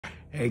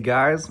Hey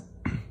guys,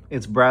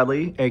 it's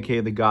Bradley, aka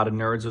the God of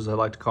Nerds, as I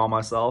like to call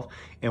myself,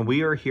 and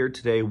we are here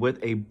today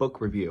with a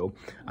book review.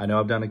 I know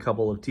I've done a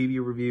couple of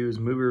TV reviews,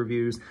 movie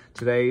reviews.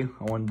 Today,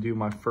 I want to do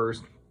my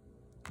first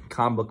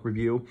comic book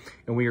review,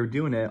 and we are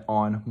doing it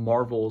on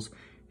Marvel's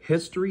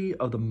History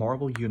of the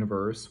Marvel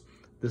Universe.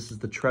 This is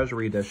the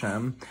Treasury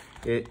edition.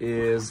 It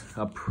is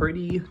a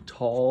pretty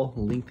tall,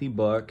 lengthy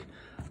book,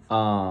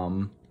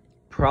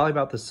 probably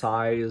about the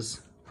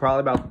size, probably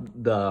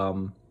about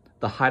the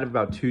height of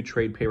about 2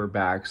 trade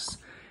paperbacks,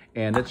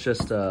 and it's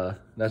just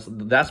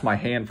that's my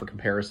hand for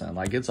comparison.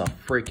 Like, it's a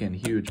freaking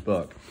huge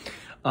book.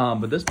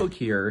 But this book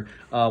here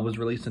was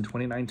released in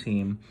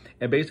 2019,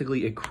 and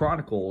basically it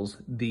chronicles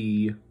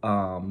the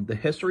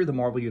history of the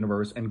Marvel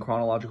Universe in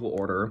chronological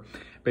order.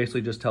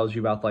 Basically, just tells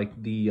you about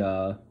like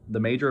the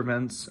major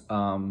events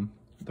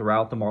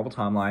throughout the Marvel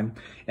timeline,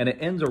 and it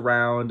ends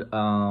around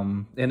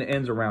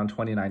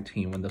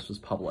 2019 when this was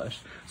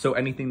published. So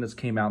anything that's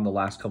came out in the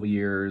last couple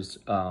years,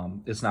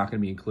 it's not going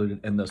to be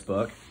included in this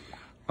book.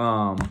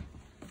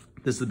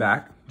 This is the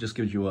back, just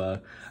gives you a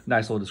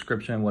nice little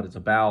description, what it's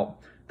about.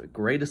 The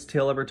greatest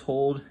tale ever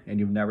told, and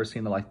you've never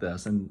seen it like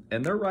this, and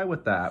they're right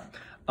with that.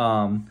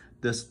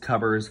 This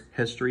covers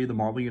History of the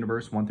Marvel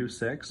Universe 1 through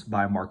 6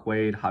 by Mark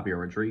Waid, Javier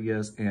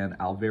Rodriguez, and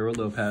Alvaro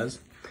Lopez.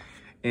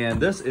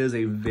 And this is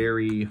a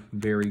very,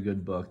 very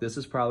good book. This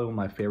is probably one of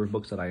my favorite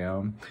books that I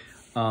own.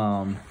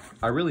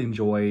 I really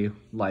enjoy,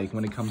 like,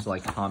 when it comes to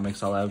like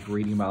comics, I love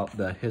reading about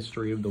the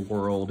history of the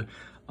world,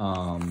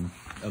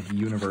 of the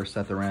universe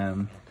that they're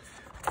in.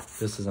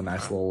 This is a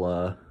nice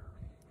little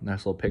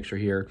picture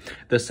here.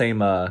 The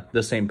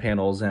same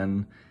panels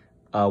in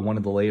one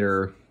of the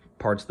later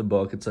parts of the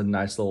book. It's a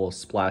nice little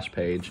splash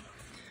page.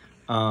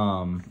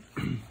 But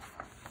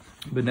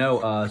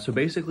no, so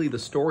basically the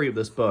story of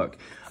this book,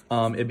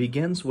 it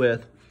begins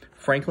with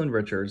Franklin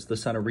Richards, the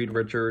son of Reed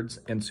Richards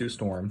and Sue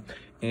Storm,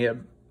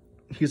 and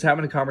he's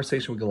having a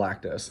conversation with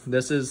Galactus.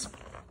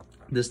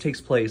 This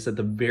takes place at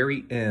the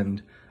very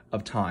end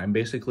of time.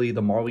 Basically,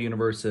 the Marvel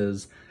Universe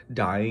is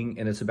dying,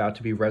 and it's about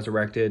to be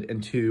resurrected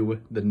into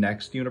the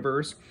next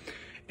universe.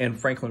 And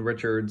Franklin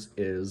Richards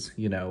is,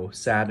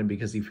 saddened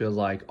because he feels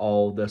like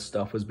all this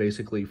stuff was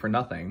basically for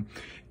nothing.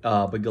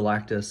 But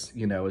Galactus,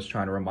 is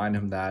trying to remind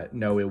him that,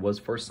 no, it was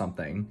for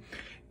something.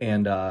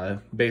 And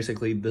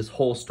basically, this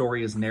whole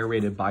story is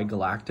narrated by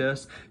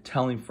Galactus,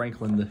 telling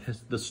Franklin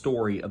the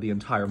story of the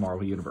entire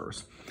Marvel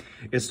Universe.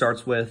 It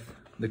starts with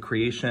the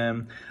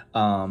creation,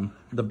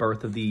 the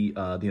birth of the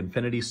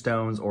Infinity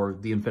Stones, or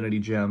the Infinity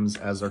Gems,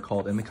 as they're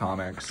called in the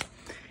comics.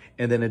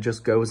 And then it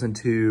just goes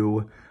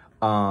into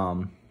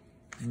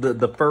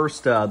the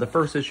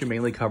first issue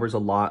mainly covers a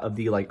lot of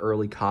the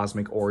early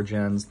cosmic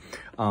origins,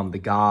 the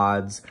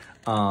gods,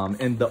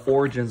 and the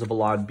origins of a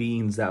lot of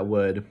beings that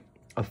would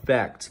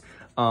affect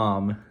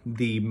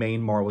the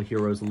main Marvel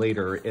heroes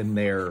later in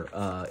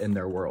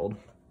their world.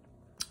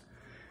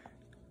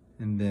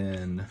 And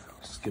then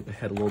skip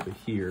ahead a little bit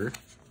here.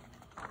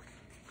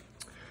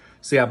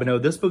 So yeah, but no,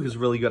 this book is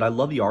really good. I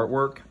love the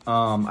artwork.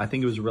 I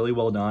think it was really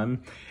well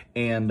done.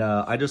 And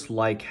I just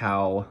like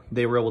how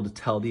they were able to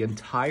tell the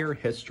entire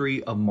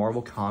history of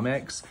Marvel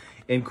Comics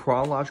in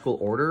chronological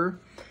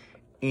order.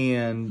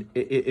 And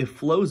it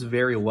flows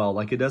very well.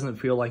 Like, it doesn't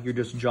feel like you're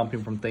just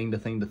jumping from thing to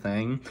thing to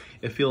thing.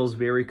 It feels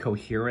very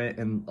coherent,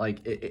 and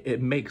like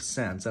it makes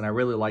sense. And I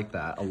really like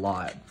that a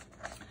lot.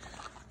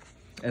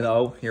 And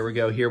oh, here we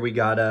go. Here we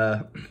got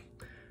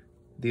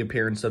the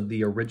appearance of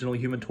the original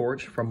Human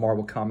Torch from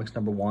Marvel Comics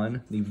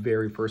 #1, the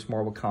very first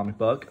Marvel comic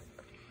book.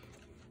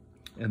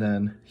 And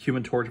then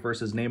Human Torch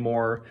versus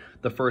Namor,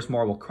 the first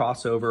Marvel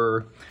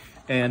crossover.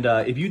 And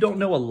if you don't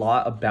know a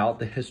lot about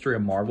the history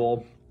of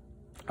Marvel,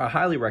 I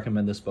highly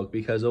recommend this book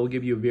because it will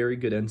give you a very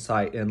good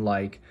insight in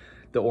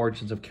the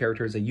origins of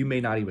characters that you may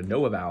not even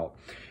know about.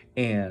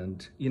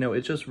 And,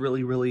 it's just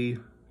really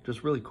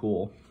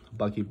cool.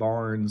 Bucky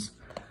Barnes,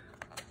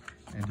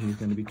 and he's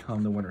going to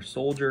become the Winter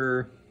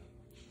Soldier.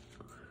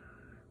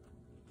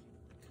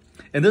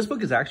 And this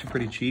book is actually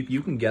pretty cheap.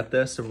 You can get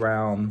this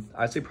around,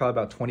 I'd say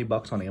probably about 20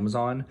 bucks on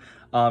Amazon.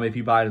 If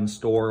you buy it in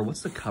store.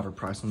 What's the cover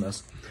price on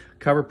this?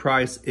 Cover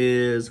price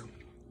is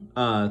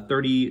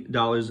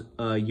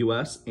 $30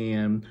 US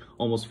and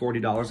almost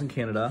 $40 in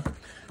Canada.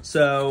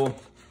 So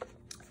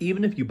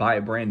even if you buy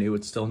it brand new,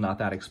 it's still not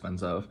that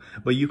expensive.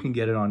 But you can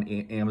get it on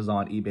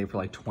Amazon, eBay for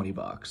like 20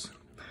 bucks.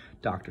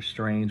 Doctor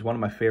Strange, one of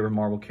my favorite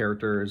Marvel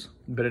characters.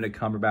 Benedict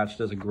Cumberbatch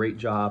does a great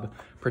job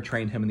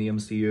portraying him in the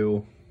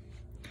MCU.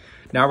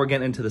 Now we're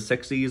getting into the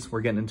 60s.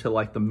 We're getting into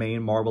the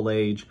main Marvel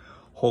age,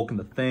 Hulk and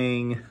the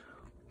Thing.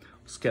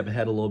 Skip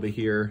ahead a little bit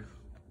here.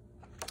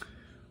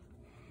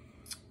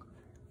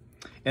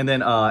 And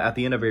then at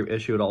the end of every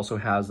issue, it also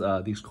has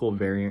these cool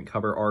variant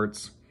cover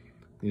arts.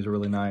 These are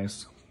really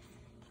nice.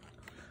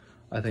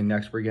 I think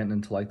next we're getting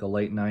into the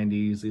late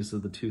 90s. These are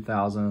the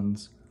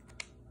 2000s.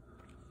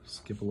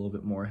 Skip a little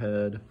bit more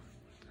ahead.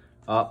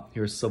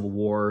 Here's Civil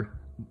War.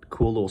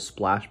 Cool little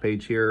splash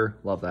page here.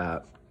 Love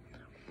that.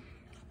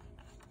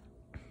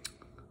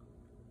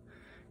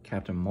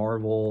 Captain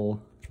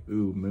Marvel.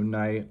 Ooh, Moon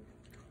Knight.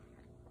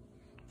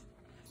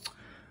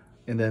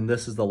 And then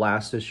this is the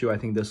last issue. I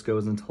think this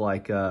goes into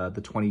like the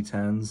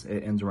 2010s.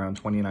 It ends around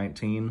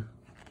 2019.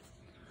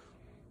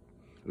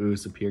 Ooh,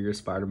 Superior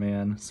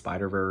Spider-Man,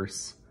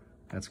 Spider-Verse.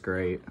 That's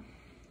great.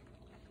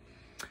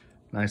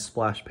 Nice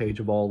splash page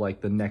of all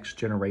like the next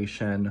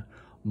generation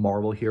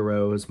Marvel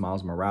heroes.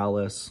 Miles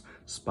Morales,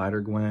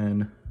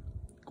 Spider-Gwen,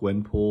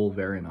 Gwenpool,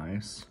 very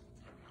nice.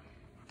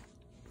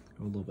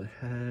 Go a little bit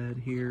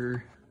ahead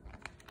here.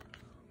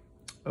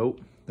 Oh,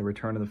 the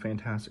Return of the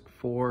Fantastic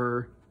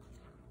Four.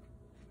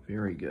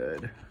 Very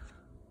good.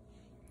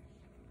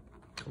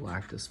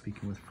 Galactus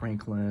speaking with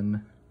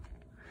Franklin.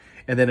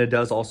 And then it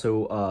does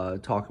also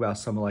talk about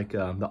some of like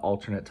the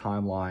alternate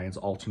timelines,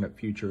 alternate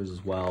futures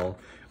as well,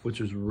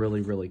 which is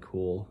really, really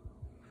cool.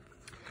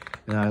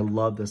 And I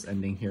love this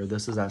ending here.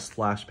 This is that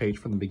splash page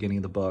from the beginning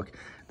of the book.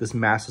 This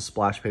massive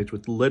splash page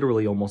with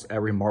literally almost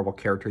every Marvel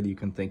character that you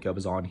can think of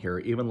is on here.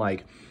 Even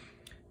like,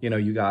 you know,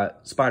 you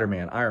got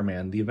Spider-Man, Iron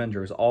Man, the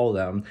Avengers, all of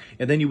them.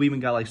 And then you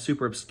even got like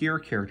super obscure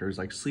characters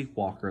like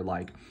Sleepwalker,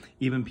 like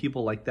even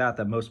people like that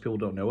most people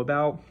don't know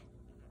about.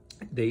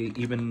 They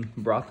even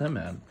brought them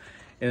in.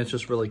 And it's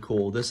just really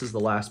cool. This is the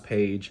last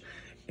page,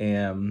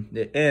 and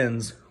it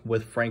ends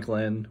with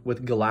Franklin,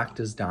 with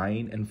Galactus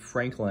dying, and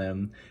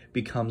Franklin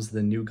becomes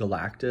the new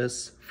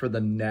Galactus for the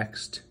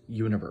next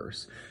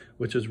universe,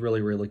 which is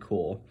really, really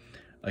cool.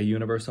 A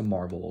universe of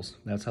Marvels.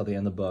 That's how they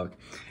end the book.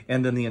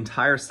 And then the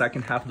entire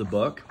second half of the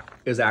book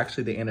is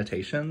actually the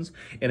annotations,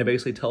 and it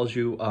basically tells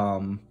you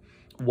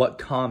what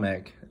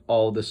comic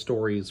all the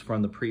stories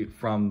from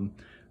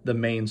the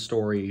main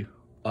story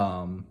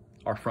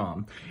are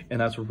from, and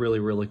that's really,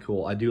 really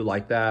cool. I do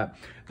like that.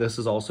 This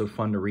is also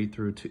fun to read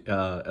through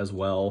as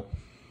well.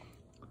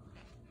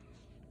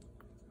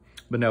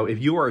 But no, if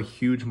you are a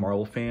huge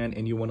Marvel fan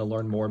and you want to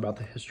learn more about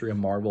the history of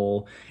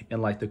Marvel and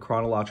like the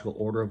chronological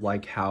order of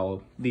like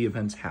how the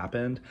events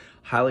happened,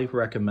 highly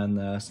recommend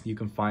this. You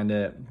can find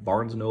it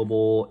Barnes &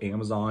 Noble,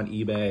 Amazon,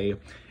 eBay,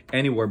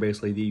 anywhere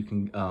basically that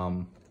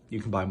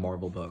you can buy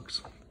Marvel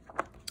books.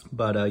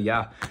 But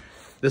yeah,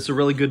 this is a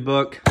really good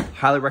book.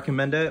 Highly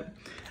recommend it.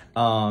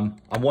 I'm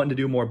wanting to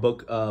do more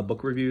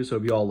book reviews, so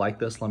if you all like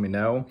this, let me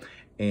know.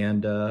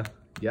 And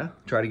yeah,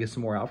 try to get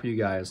some more out for you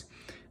guys.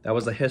 That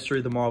was the History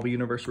of the Marvel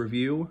Universe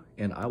review,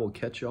 and I will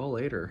catch y'all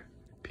later.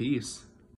 Peace.